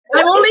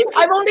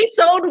I've only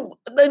sold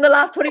in the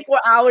last 24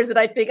 hours and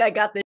I think I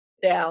got this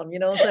down. You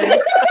know what I'm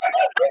saying?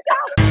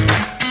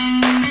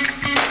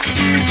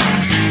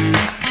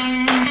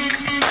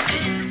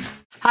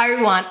 Hi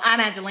everyone, I'm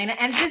Angelina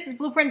and this is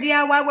Blueprint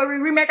DIY, where we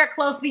remake our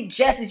clothes to be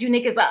just as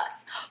unique as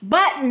us.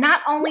 But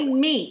not only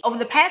me. Over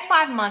the past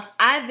 5 months,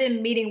 I've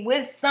been meeting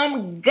with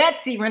some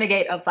gutsy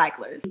renegade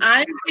upcyclers.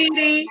 I'm Dee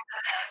Dee.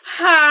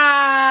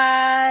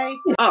 Hi.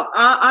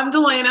 I'm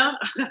Delana.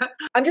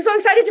 I'm just so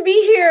excited to be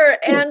here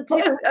and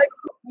to,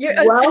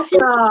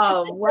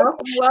 welcome.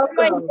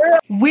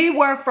 We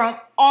were from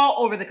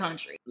all over the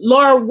country.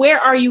 Laura, where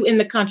are you in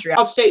the country?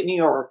 Upstate New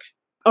York.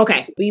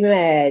 Okay. We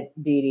met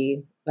Dee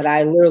Dee, but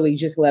I literally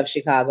just left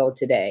Chicago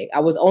today.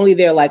 I was only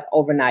there like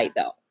overnight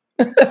though.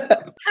 How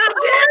dare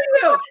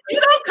you?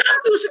 You don't come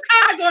to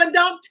Chicago and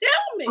don't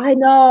tell me. I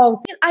know.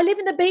 I live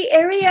in the Bay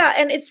Area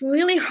and it's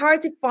really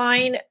hard to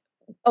find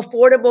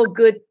affordable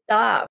good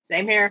stuff.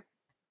 Same here.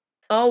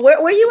 Oh,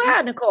 where you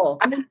at, Nicole?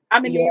 I'm in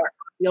New York.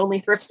 The only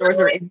thrift stores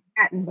are in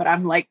Manhattan, but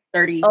I'm like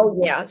 30. Oh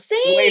yeah,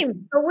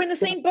 same. So we're in the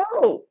same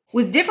boat.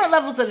 With different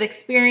levels of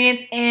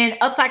experience in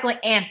upcycling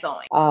and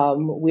sewing.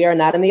 We are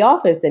not in the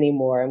office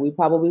anymore, and we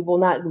probably will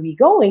not be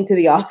going to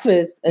the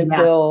office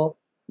until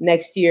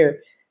next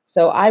year.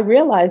 So I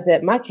realized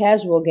that my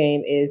casual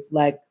game is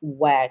like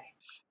whack.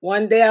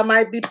 One day I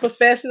might be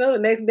professional. The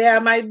next day I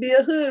might be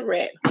a hood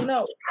rat. Who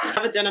knows? I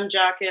have a denim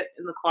jacket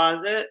in the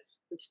closet.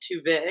 It's too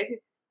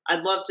big.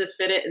 I'd love to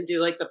fit it and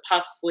do like the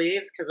puff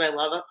sleeves because I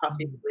love a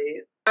puffy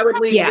sleeve. I would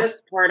leave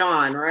this part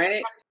on,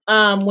 right?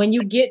 When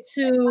you get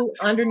to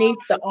underneath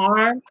the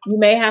arm, you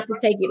may have to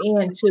take it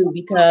in too,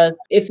 because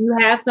if you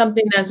have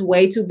something that's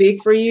way too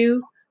big for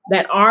you,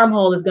 that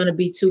armhole is going to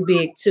be too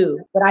big too.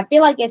 But I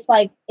feel like it's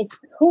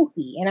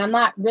poofy, and I'm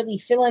not really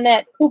feeling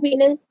that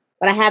poofiness.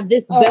 But I have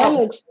this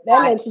belt.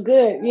 That looks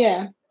good.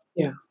 Yeah.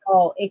 Yeah.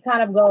 So it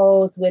kind of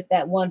goes with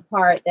that one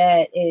part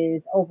that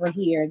is over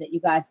here that you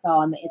guys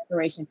saw in the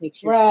inspiration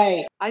picture.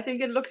 Right. I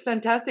think it looks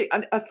fantastic.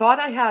 A thought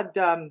I had,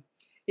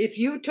 if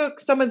you took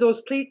some of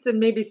those pleats and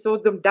maybe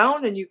sewed them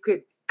down, and you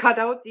could cut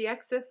out the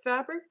excess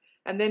fabric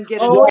and then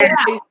get another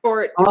place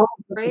for it.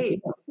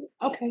 Great.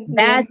 Okay.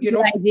 That's a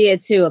good idea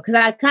too, because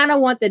I kind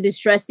of want the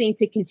distressing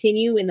to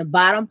continue in the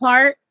bottom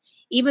part.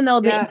 Even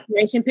though the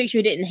inspiration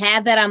picture didn't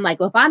have that, I'm like,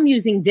 well, if I'm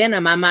using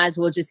denim, I might as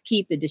well just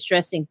keep the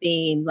distressing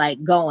theme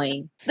like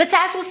going. The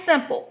task was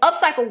simple.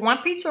 Upcycle 1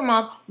 piece per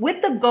month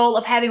with the goal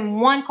of having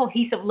one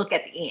cohesive look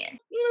at the end.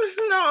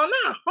 No,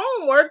 not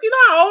homework. You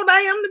know how old I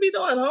am to be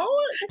doing homework?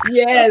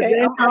 Yes,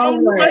 okay,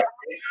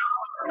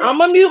 I'm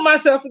going to mute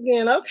myself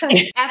again.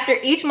 Okay. After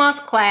each month's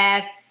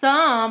class,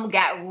 some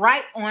got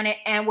right on it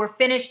and were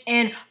finished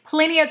in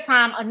plenty of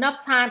time,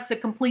 enough time to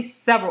complete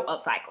several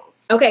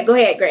upcycles. Okay, go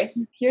ahead,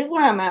 Grace. Here's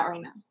where I'm at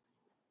right now.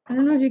 I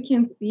don't know if you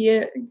can see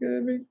it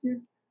good right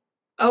here.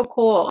 Oh,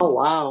 cool. Oh,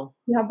 wow.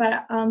 Yeah,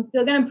 but I'm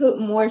still going to put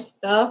more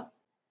stuff.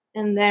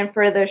 And then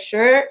for the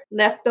shirt,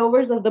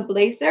 leftovers of the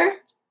blazer.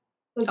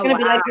 So it's going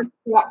to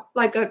be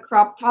like a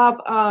crop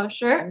top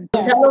shirt.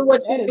 Tell them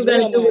what you're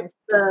going to do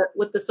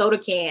with the soda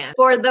can.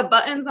 For the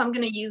buttons, I'm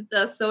going to use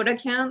the soda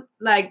can.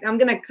 Like, I'm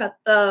going to cut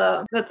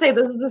let's say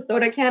this is the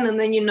soda can, and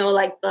then,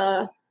 like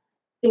the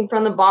thing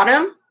from the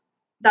bottom.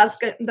 That's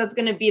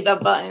going to be the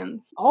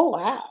buttons. Oh,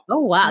 wow. Oh,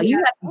 wow. You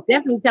have to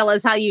definitely tell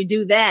us how you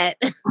do that.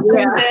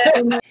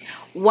 Yeah.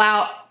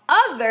 While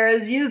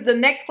others use the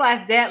next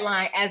class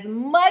deadline as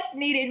much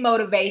needed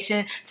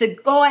motivation to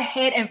go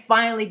ahead and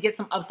finally get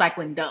some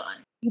upcycling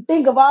done. You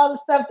think of all the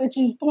stuff that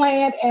you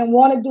planned and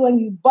want to do, and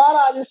you bought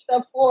all this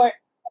stuff for it,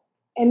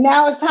 and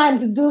now it's time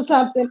to do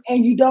something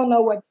and you don't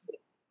know what to do.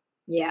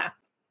 Yeah.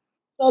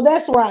 So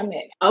that's where I'm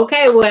at.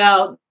 Okay,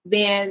 well,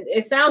 then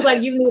it sounds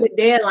like you need a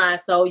deadline.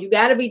 So you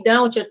got to be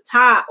done with your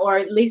top, or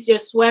at least your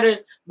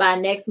sweaters by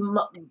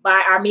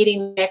our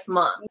meeting next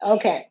month.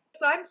 Okay.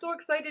 So I'm so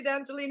excited,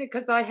 Angelina,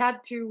 because I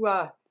had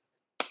to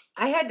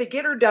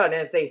get her done,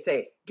 as they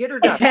say. Get her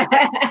done.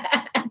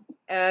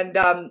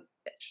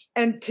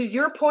 And to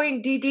your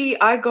point, Dee Dee,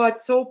 I got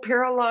so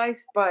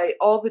paralyzed by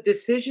all the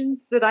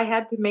decisions that I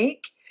had to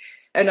make.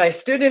 And I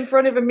stood in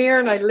front of a mirror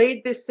and I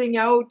laid this thing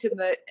out,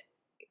 and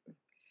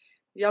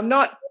I'm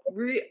not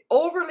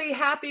overly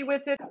happy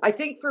with it. I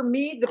think for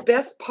me, the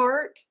best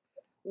part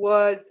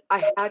was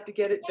I had to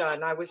get it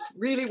done. I was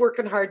really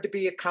working hard to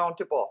be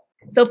accountable.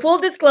 So full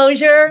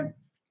disclosure,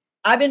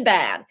 I've been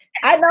bad.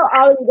 I know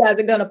all of you guys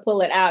are going to pull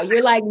it out.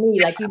 You're like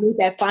me, like you meet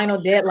that final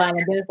deadline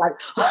and then it's like,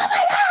 oh my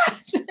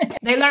gosh.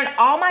 They learned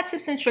all my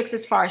tips and tricks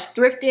as far as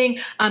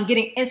thrifting,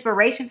 getting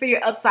inspiration for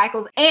your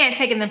upcycles, and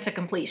taking them to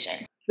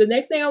completion. The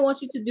next thing I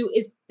want you to do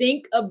is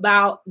think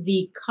about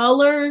the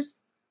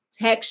colors,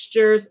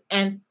 textures,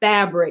 and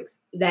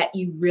fabrics that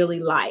you really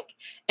like.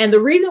 And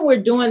the reason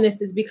we're doing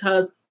this is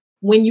because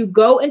when you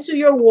go into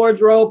your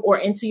wardrobe or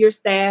into your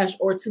stash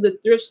or to the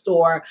thrift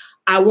store,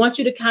 I want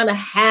you to kind of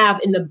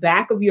have in the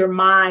back of your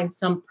mind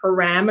some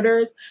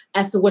parameters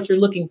as to what you're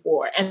looking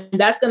for. And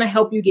that's going to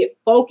help you get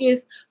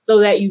focused so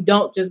that you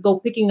don't just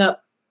go picking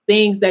up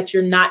things that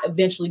you're not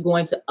eventually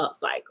going to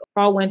upcycle.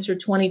 Fall winter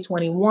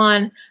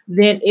 2021,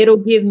 then it'll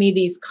give me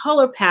these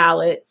color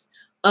palettes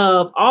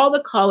of all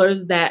the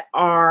colors that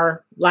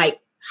are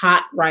like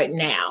hot right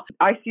now.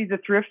 I see the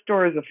thrift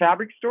store as a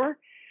fabric store.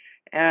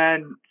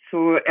 And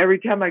so every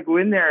time I go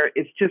in there,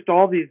 it's just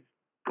all these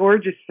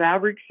gorgeous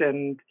fabrics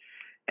and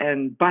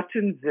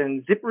buttons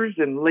and zippers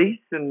and lace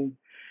and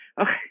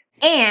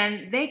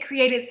and they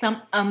created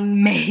some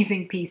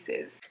amazing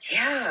pieces.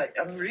 Yeah,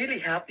 I'm really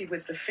happy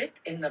with the fit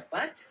in the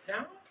butts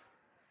now.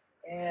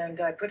 And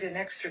I put an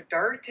extra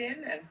dart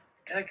in, and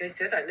like I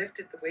said, I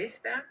lifted the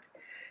waistband.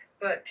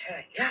 But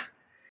yeah,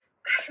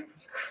 I'm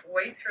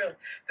quite thrilled.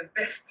 The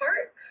best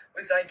part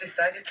was I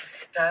decided to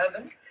style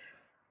them,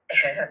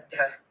 and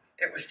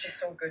it was just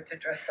so good to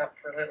dress up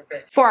for a little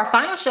bit. For our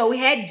final show, we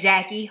had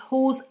Jackie,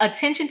 whose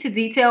attention to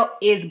detail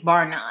is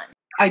bar none.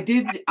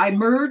 I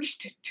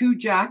merged 2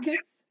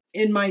 jackets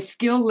in my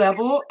skill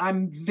level.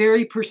 I'm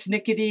very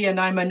persnickety, and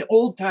I'm an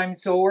old-time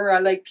sewer. I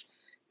like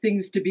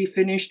things to be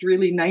finished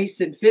really nice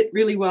and fit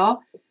really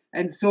well.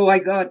 And so I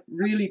got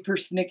really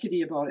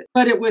persnickety about it.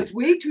 But it was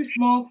way too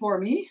small for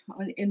me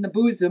in the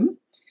bosom.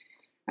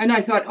 And I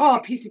thought, oh,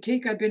 a piece of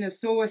cake. I've been a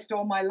sewist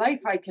all my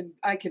life. I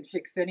can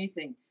fix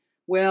anything.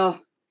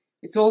 Well,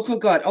 it's also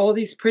got all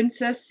these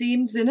princess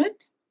seams in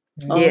it.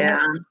 Yeah.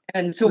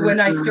 And so when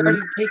I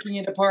started taking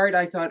it apart,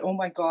 I thought, oh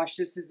my gosh,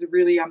 this is a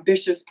really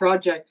ambitious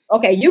project.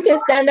 Okay, you can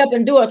stand up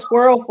and do a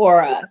twirl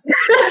for us.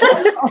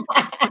 I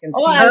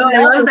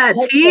love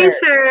that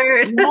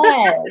t-shirt.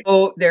 Yes.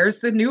 Oh,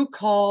 there's the new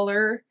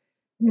collar.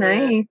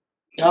 Nice.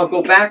 I'll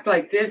go back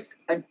like this.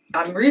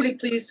 I'm really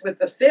pleased with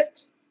the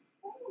fit.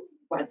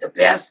 But the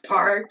best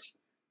part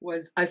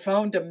was I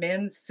found a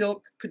men's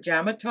silk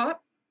pajama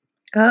top.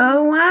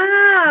 Oh,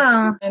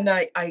 wow. And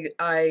I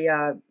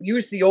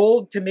used the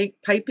old to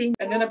make piping.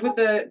 And then I put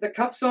the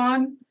cuffs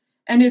on.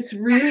 And it's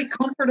really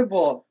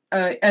comfortable.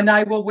 And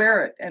I will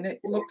wear it. And it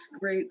looks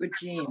great with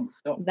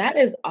jeans. So That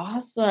is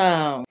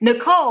awesome.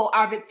 Nicole,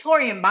 our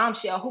Victorian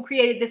bombshell, who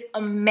created this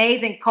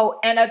amazing coat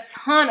and a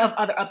ton of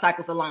other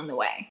upcycles along the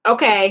way.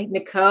 Okay,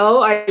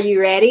 Nicole, are you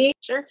ready?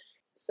 Sure.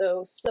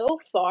 So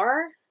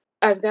far,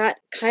 I've got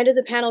kind of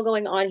the panel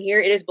going on here.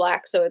 It is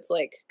black, so it's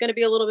like going to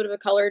be a little bit of a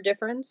color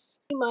difference.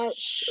 Pretty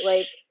much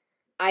like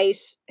I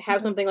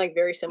have something like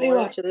very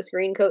similar to this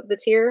green coat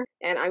that's here,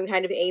 and I'm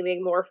kind of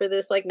aiming more for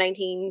this like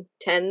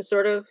 1910s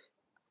sort of.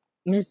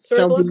 It's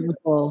so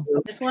beautiful.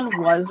 This one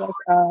was like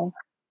a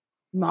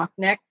mock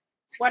neck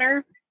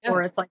sweater,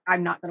 or it's like,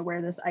 I'm not going to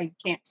wear this. I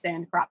can't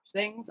stand cropped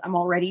things. I'm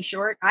already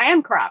short. I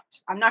am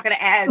cropped. I'm not going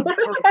to add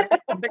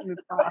something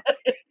that's cropped.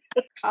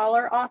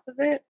 Collar off of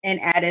it and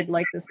added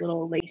like this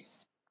little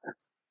lace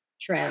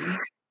trim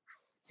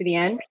to the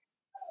end.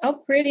 Oh,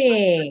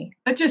 pretty.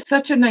 that's just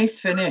such a nice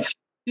finish.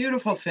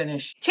 Beautiful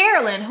finish.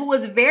 Carolyn, who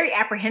was very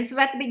apprehensive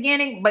at the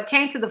beginning, but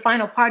came to the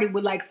final party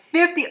with like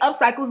 50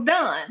 upcycles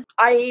done.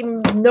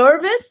 I'm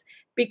nervous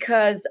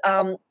because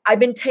I've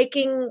been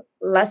taking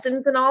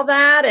lessons and all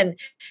that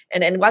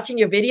and watching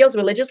your videos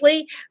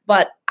religiously,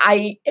 but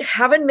I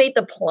haven't made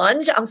the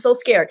plunge. I'm so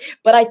scared.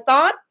 But I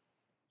thought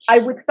I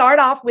would start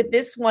off with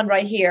this one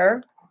right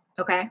here.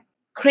 Okay.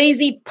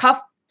 Crazy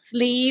puff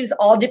sleeves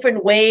all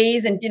different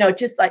ways and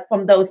just like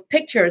from those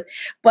pictures,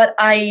 but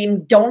I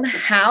don't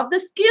have the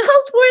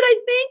skills for it, I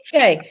think.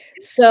 Okay,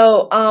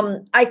 so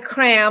I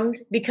crammed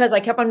because I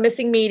kept on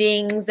missing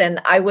meetings and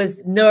I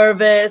was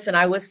nervous and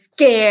I was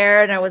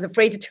scared and I was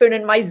afraid to turn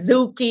in my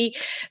Zuki.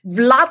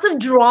 Lots of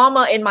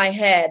drama in my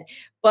head,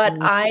 but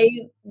I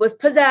was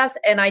possessed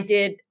and I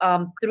did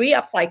 3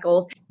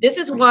 upcycles. This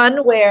is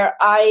one where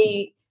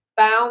I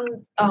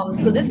found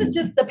so this is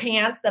just the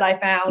pants that I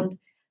found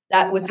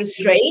that was just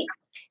straight.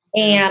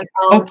 And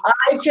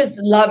I just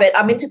love it.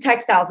 I'm into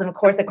textiles. And of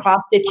course, the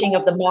cross stitching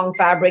of the Hmong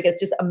fabric is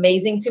just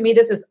amazing to me.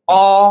 This is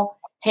all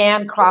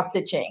hand cross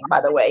stitching,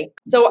 by the way.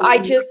 So I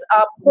just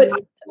put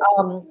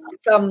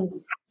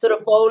some sort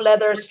of faux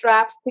leather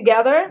straps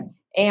together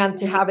and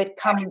to have it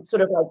come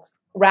sort of like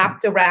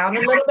wrapped around a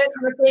little bit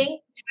from the thing.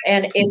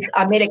 And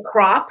I made it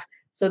crop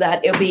so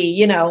that it'll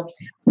be,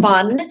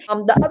 fun.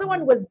 The other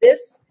one was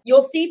this.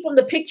 You'll see from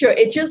the picture,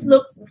 it just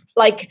looks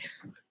like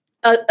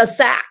a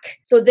sack.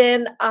 So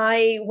then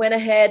I went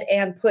ahead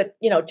and put,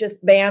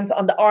 just bands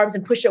on the arms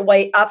and pushed it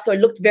way up. So it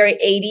looked very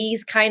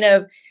 80s kind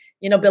of,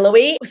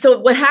 billowy. So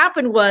what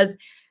happened was,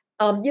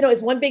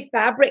 it's one big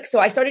fabric. So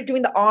I started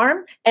doing the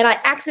arm and I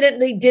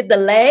accidentally did the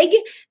leg.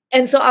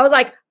 And so I was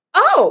like,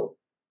 oh,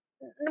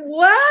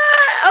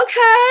 what?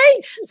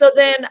 Okay. So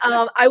then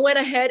I went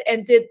ahead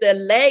and did the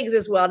legs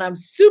as well. And I'm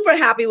super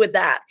happy with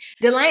that.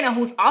 Delana,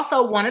 who's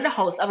also one of the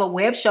hosts of a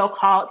web show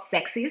called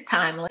Sexy is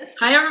Timeless.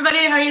 Hi,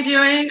 everybody. How you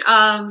doing?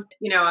 I'm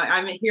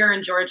here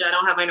in Georgia. I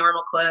don't have my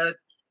normal clothes.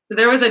 So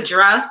there was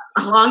a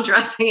long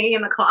dress hanging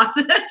in the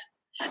closet.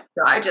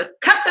 So I just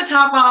cut the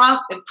top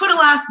off and put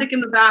elastic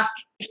in the back.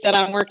 That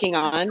I'm working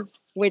on,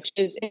 which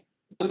is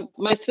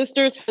my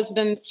sister's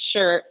husband's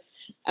shirt.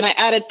 And I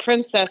added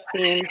princess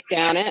seams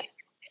down it.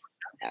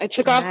 I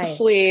took off the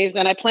sleeves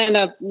and I planned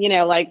to,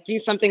 do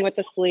something with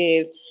the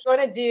sleeves. I was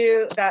going to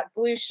do that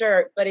blue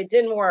shirt, but it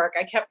didn't work.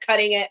 I kept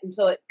cutting it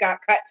until it got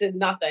cut to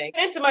nothing.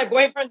 Into my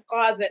boyfriend's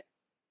closet,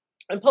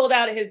 and pulled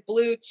out his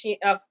blue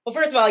well,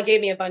 first of all, he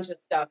gave me a bunch of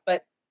stuff,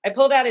 but I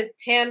pulled out his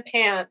tan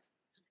pants.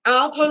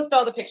 I'll post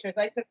all the pictures.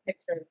 I took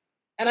pictures.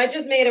 And I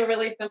just made a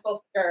really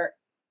simple skirt.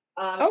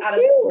 Out of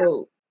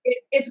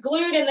it's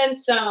glued and then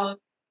sewn.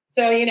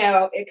 So, you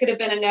know, it could have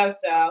been a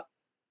no-sew.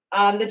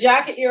 The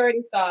jacket you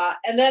already saw.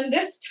 And then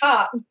this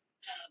top.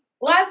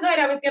 Last night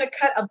I was going to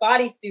cut a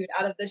bodysuit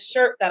out of this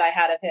shirt that I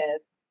had of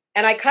his.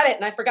 And I cut it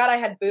and I forgot I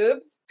had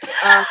boobs.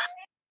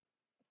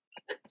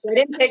 So I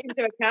didn't take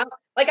into account.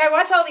 Like, I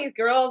watch all these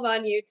girls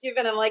on YouTube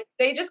and I'm like,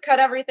 they just cut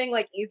everything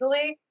like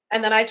easily.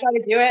 And then I try to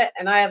do it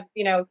and I have,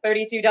 you know,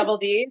 32 double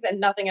Ds and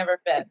nothing ever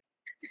fits.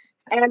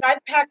 And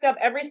I've packed up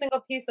every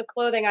single piece of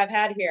clothing I've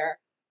had here.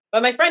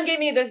 But my friend gave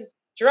me this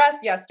dress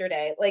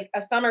yesterday, like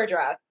a summer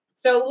dress.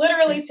 So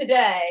literally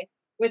today,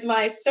 with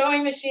my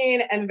sewing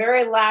machine and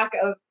very lack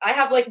of, I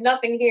have like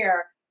nothing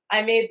here,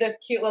 I made this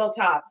cute little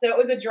top. So it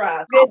was a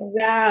dress. Good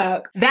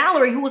job.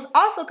 Valerie, who was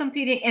also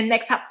competing in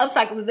Next Top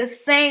Upcycle the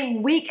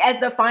same week as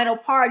the final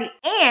party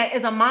and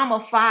is a mom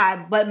of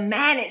 5, but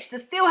managed to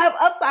still have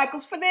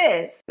upcycles for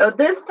this. So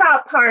this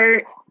top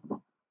part,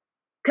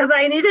 because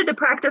I needed to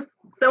practice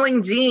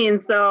sewing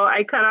jeans, so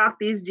I cut off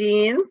these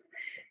jeans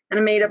and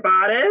I made a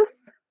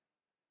bodice.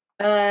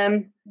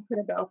 I put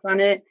a belt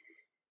on it.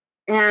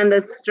 And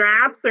the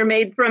straps are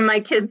made from my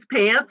kids'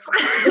 pants.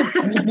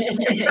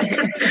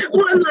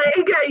 One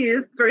leg I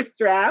used for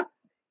straps.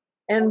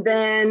 And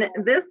then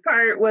this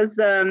part was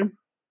a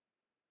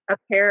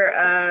pair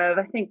of,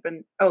 I think,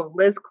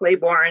 Liz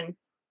Claiborne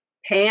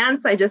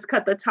pants. I just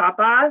cut the top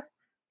off.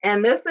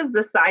 And this is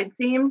the side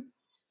seam.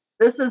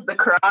 This is the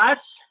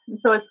crotch.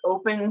 So it's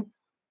open.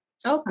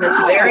 Oh, cool.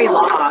 It's very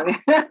long.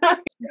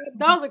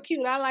 Those are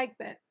cute. I like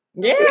that.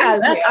 Yeah,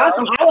 that's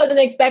awesome. I wasn't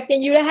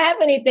expecting you to have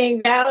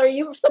anything, Valerie.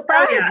 You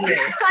surprised me.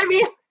 I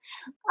mean,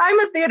 I'm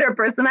a theater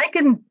person. I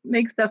can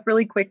make stuff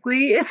really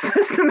quickly. It's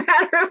just a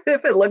matter of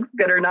if it looks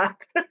good or not.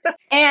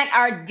 And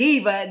our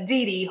diva,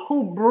 Dee Dee,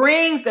 who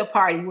brings the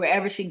party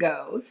wherever she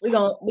goes. We're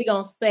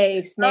gonna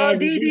save Snazzy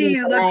Dee Dee.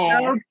 You look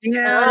so cute.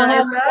 Oh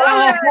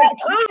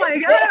my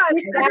God.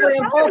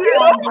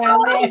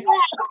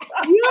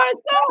 You are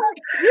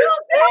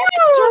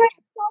so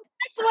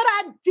that's what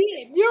I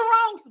did. You're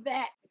wrong for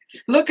that.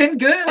 Looking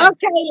good.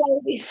 Okay,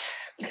 ladies.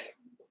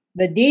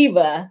 The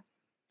diva.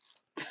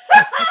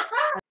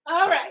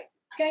 All right.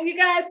 Can you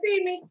guys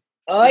see me?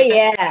 Oh,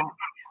 yeah.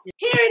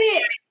 Here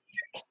it is.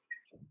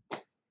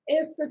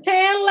 It's the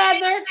tan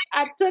leather.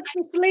 I took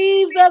the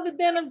sleeves of the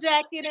denim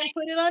jacket and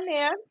put it on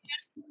there.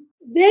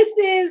 This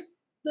is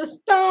the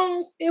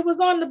stones. It was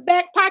on the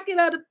back pocket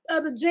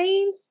of the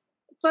jeans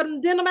for the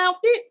denim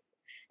outfit.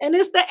 And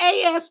it's the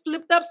AS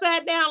flipped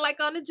upside down like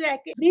on the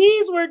jacket.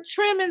 These were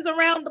trimmings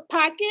around the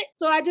pocket.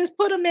 So I just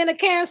put them in a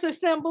cancer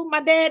symbol.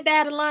 My dad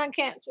died of lung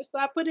cancer. So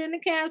I put in the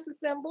cancer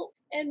symbol.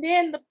 And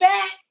then the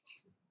back,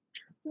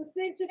 to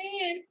cinch it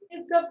in,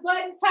 is the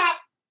button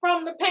top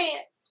from the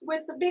pants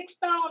with the big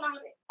stone on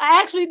it.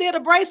 I actually did a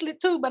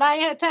bracelet too, but I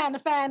ain't had time to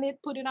find it,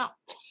 put it on.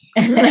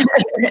 and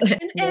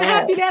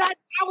happy that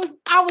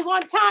I was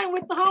on time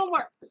with the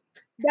homework.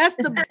 That's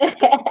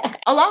the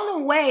Along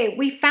the way,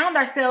 we found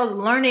ourselves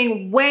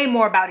learning way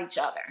more about each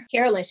other.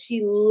 Carolyn,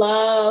 she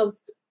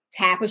loves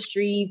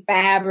tapestry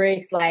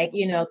fabrics, like,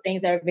 you know,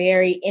 things that are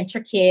very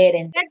intricate.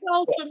 And that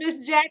goes for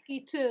Miss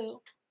Jackie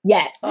too.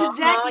 Yes. Miss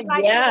Jackie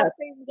likes those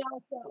things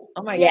also.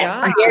 Oh my yes.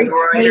 God.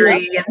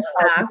 Embroidery and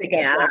stuff.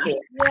 Yeah.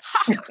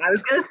 I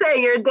was going to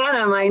say, you're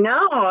denim. I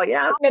know.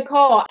 Yeah.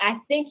 Nicole, I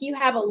think you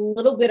have a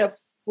little bit of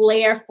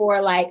flair for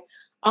like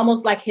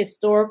almost like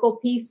historical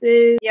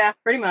pieces. Yeah,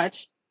 pretty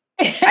much.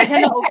 I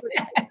tend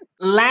to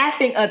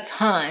laughing a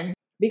ton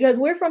because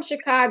we're from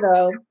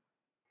Chicago.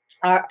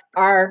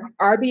 Our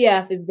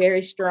RBF is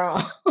very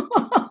strong.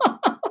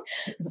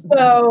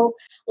 So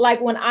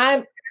like when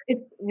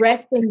it's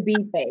resting B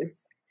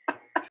face.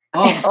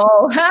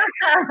 Oh.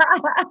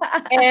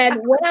 And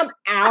when I'm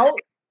out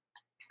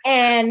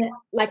and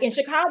like in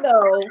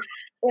Chicago,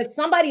 if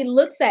somebody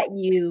looks at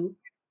you,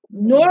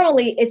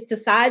 normally it's to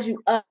size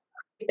you up.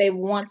 They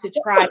want to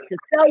try to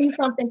sell you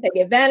something, take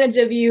advantage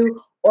of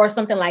you, or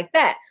something like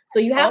that. So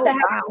you have to have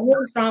a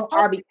really strong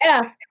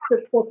RBF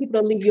for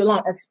people to leave you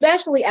alone,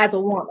 especially as a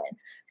woman.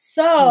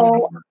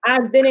 So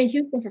I've been in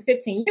Houston for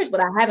 15 years, but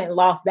I haven't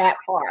lost that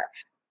part.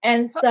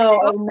 And so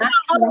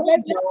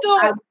let's do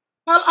it.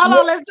 Hold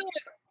on, let's do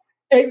it.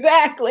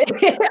 Exactly.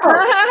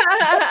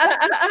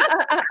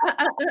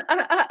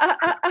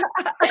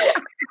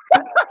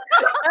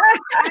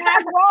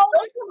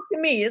 To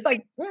me, it's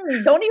like,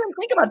 don't even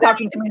think about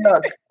talking to me.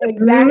 Look,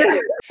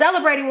 exactly.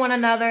 Celebrating one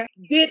another.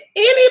 Did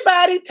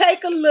anybody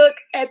take a look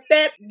at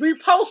that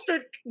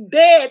reposted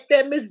bed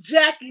that Miss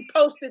Jackie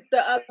posted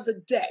the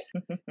other day?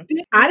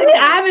 I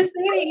haven't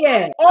seen it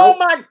yet. Oh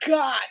my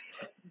God.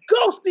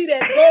 Go see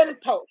that golden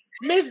post.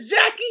 Miss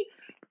Jackie,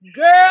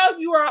 girl,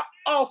 you are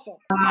awesome.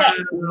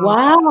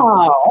 Wow.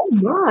 Oh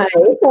my.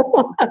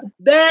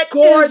 That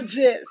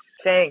gorgeous.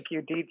 Thank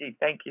you, Dee Dee.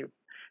 Thank you.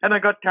 And I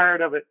got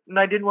tired of it, and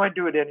I didn't want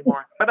to do it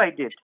anymore, but I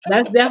did.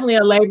 That's definitely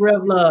a labor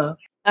of love.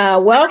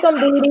 Welcome,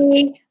 Dee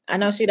Dee. I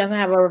know she doesn't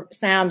have her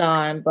sound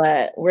on,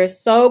 but we're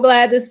so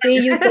glad to see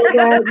you. So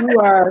glad you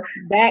are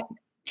back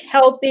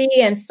healthy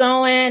and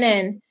sewing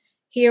and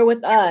here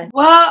with us.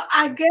 Well,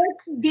 I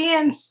guess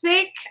being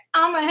sick,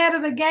 I'm ahead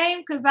of the game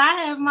because I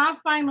have my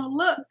final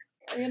look.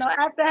 You know,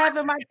 after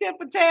having my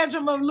temper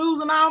tantrum of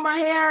losing all my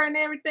hair and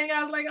everything,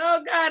 I was like,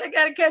 oh God, I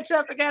got to catch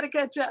up. I got to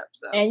catch up.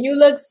 So. And you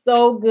look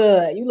so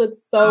good. You look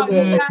so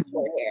good with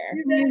your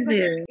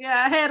hair.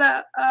 Yeah, I had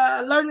a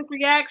allergic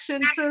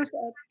reaction to a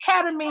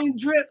ketamine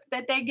drip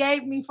that they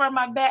gave me for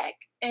my back.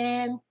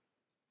 And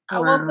I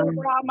woke up with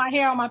all my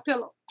hair on my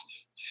pillow.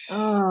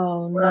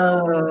 Oh,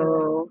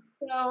 no.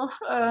 So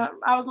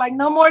I was like,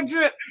 no more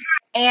drips.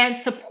 And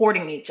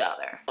supporting each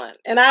other.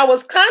 And I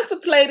was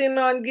contemplating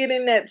on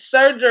getting that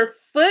serger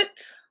foot.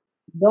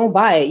 Don't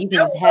buy it. You can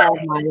just have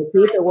mine.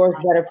 See if it works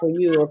better for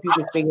you, or if you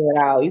can figure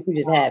it out, you can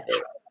just have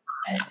it.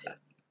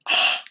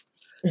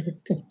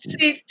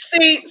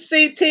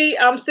 CT,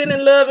 I'm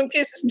sending love and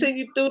kisses to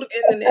you through the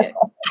internet.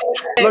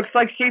 Looks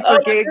like she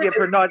forgave you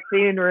for not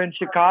seeing her in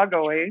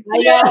Chicago, eh?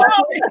 Yeah.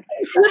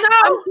 You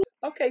know.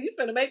 Okay, you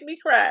finna make me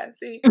cry.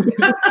 See.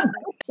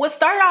 What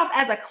started off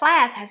as a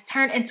class has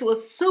turned into a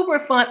super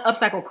fun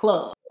upcycle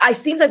club. It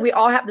seems like we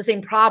all have the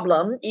same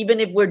problem, even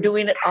if we're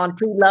doing it on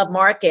pre-love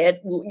market.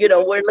 You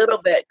know, we're a little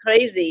bit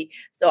crazy.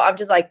 So I'm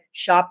just like,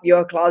 shop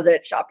your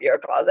closet, shop your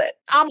closet.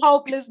 I'm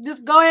hopeless.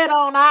 Just go ahead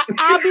on.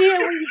 I'll be here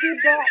when you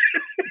get back.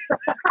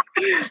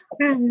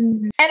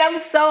 And I'm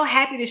so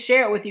happy to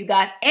share it with you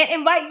guys and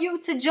invite you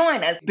to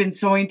join us. Been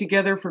sewing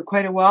together for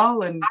quite a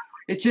while, and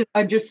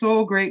I'm just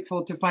so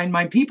grateful to find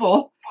my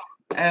people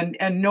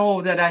and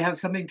know that I have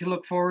something to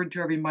look forward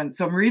to every month.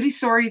 So I'm really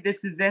sorry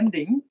this is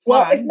ending.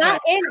 Well, it's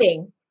not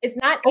ending. It's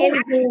not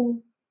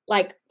ending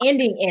like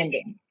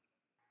ending.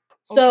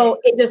 So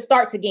it just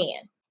starts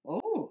again.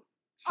 Oh.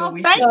 So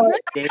we thank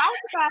you.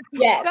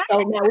 Yes. So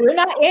now we're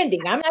not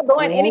ending. I'm not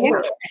going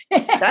anywhere.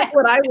 That's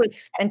what I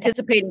was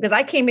anticipating because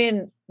I came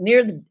in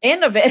near the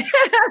end of it.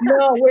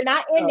 No, we're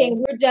not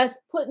ending. We're just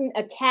putting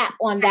a cap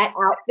on that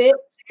outfit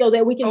so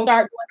that we can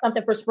start doing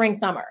something for spring,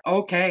 summer.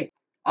 Okay.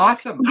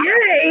 Awesome.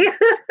 Yay.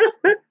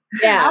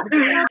 Yeah.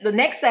 The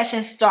next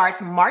session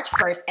starts March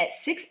 1st at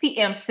 6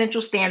 p.m.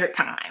 Central Standard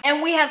Time.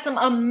 And we have some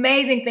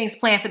amazing things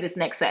planned for this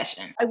next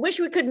session. I wish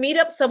we could meet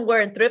up somewhere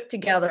and thrift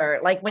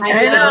together. Like when you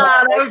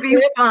that would be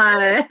fun.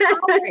 I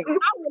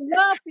would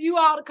love for you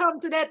all to come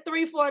to that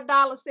 $3 for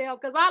 $1 sale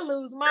because I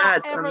lose my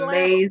That's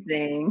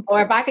amazing.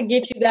 Or if I could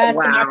get you guys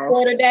to my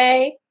quarter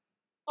day.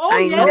 Oh, I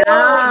yes.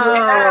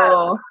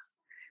 know.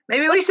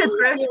 Maybe we should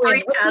thrift for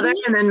each other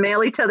and then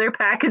mail each other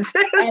packages.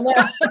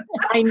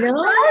 I know.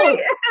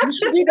 Right? We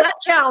should do that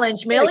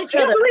challenge. Mail each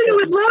other. I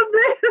would love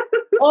this.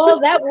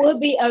 Oh, that would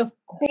be a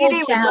cool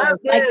challenge.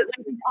 Like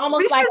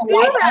almost like a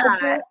white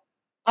elephant.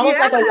 Almost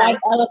like a white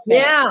elephant.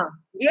 Yeah.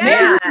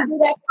 Maybe we can do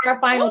that for our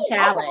final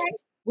challenge. Okay.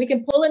 We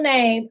can pull a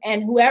name,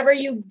 and whoever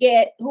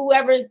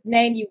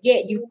name you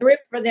get, you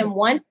thrift for them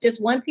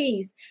just one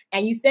piece,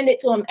 and you send it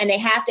to them, and they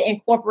have to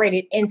incorporate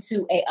it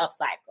into a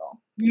upcycle.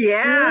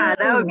 Yeah,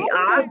 that would be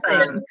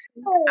awesome.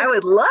 I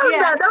would love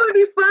that. That would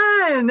be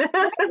fun.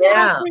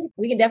 Yeah,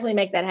 we can definitely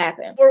make that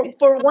happen.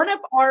 For one of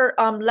our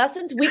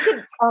lessons, we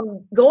could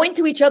go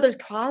into each other's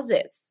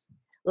closets,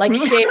 like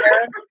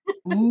share.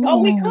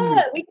 Oh, we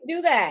could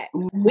do that.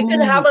 Ooh. We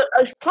could have a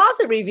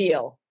closet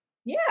reveal.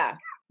 Yeah.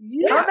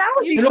 Yeah, that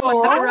would be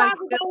cool. My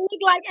closet don't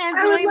look like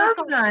Angelina's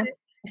closet.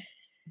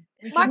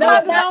 My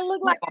closet don't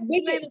look like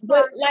Angelina's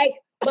closet.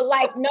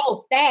 But no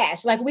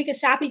stash. Like we could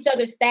shop each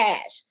other's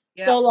stash.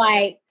 Yeah. So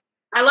like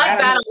I like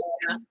that.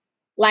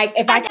 Like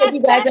if I take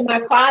you guys in my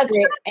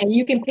closet and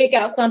you can pick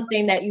out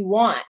something that you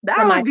want.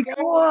 That would be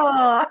cool.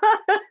 I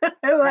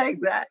like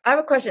that. I have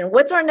a question.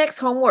 What's our next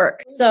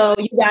homework? So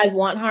you guys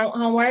want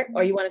homework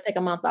or you want to take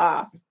a month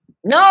off?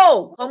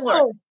 No,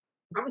 homework.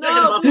 I'm taking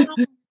a month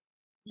off.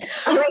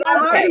 I'm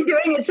already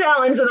doing a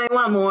challenge and I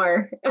want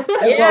more.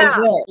 Yeah.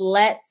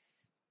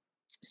 Let's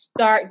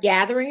start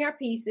gathering our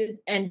pieces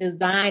and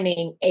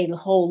designing a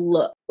whole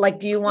look. Like,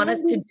 do you want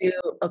us to do,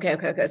 okay,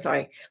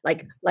 sorry.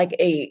 Like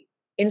a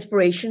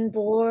inspiration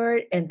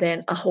board and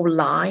then a whole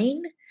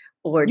line?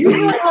 Or you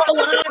do a whole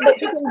line,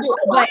 but you can do,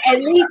 but at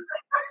least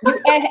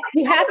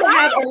you have to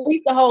have at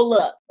least a whole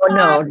look. Oh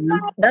no,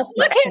 that's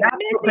for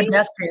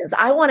pedestrians.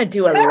 I want to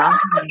do a line.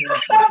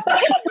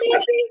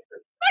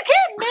 Look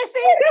here,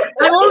 Missy.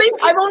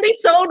 I've only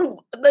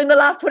sold in the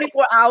last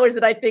 24 hours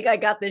and I think I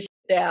got this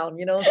down.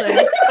 You know what I'm saying?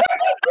 You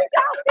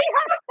don't see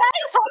her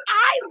face. Her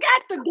eyes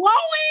got the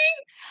glowing.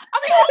 I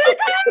mean, oh my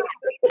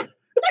God.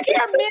 Look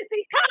here,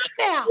 Missy. Calm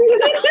down.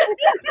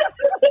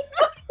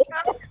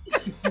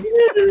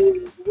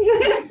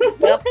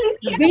 Well,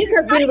 these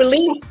has been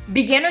released.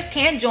 Beginners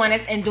can join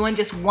us in doing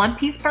just one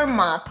piece per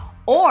month.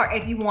 Or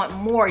if you want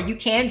more, you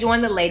can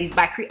join the ladies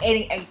by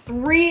creating a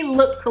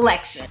 3-look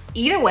collection.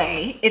 Either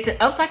way, it's an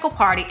upcycle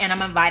party and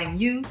I'm inviting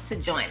you to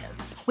join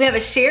us. We have a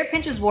shared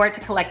Pinterest board to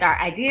collect our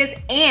ideas,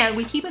 and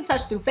we keep in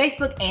touch through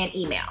Facebook and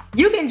email.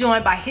 You can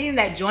join by hitting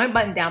that join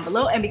button down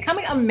below and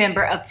becoming a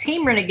member of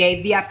Team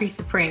Renegade VIP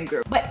Supreme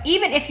Group. But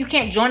even if you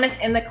can't join us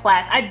in the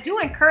class, I do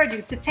encourage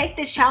you to take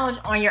this challenge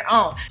on your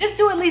own. Just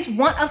do at least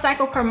one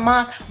upcycle per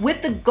month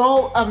with the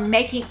goal of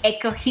making a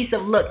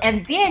cohesive look,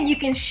 and then you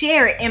can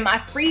share it in my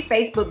free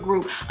Facebook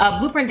group,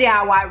 Blueprint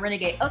DIY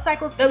Renegade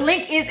Upcycles. The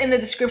link is in the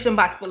description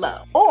box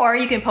below. Or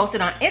you can post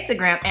it on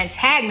Instagram and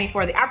tag me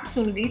for the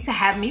opportunity to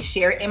have me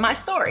share it in my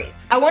stories.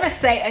 I want to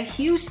say a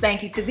huge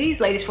thank you to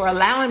these ladies for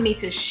allowing me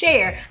to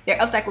share their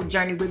upcycle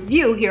journey with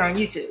you here on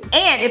YouTube.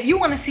 And if you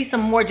want to see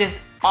some more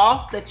just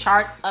off the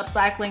charts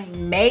upcycling,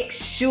 make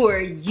sure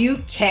you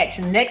catch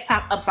Next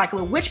Top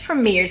Upcycler, which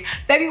premieres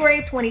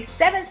February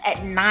 27th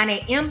at 9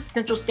 a.m.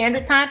 Central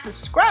Standard Time.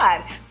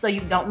 Subscribe so you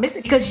don't miss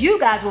it, because you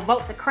guys will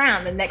vote to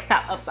crown the Next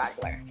Top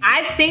Upcycler.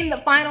 I've seen the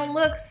final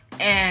looks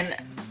and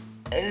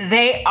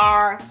they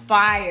are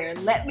fire.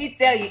 Let me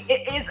tell you,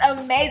 it is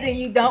amazing.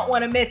 You don't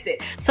want to miss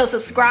it. So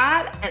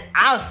subscribe, and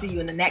I'll see you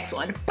in the next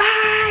one.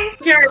 Bye.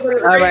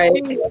 All right.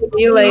 See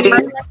you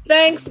later.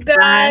 Thanks,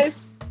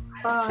 guys.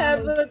 Bye.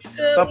 Have a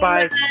good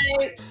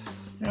night.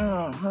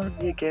 Oh, how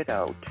do you get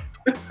out?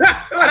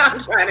 That's what I'm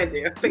trying to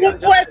do.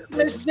 Good question,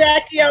 Miss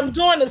Jackie. I'm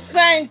doing the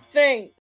same thing.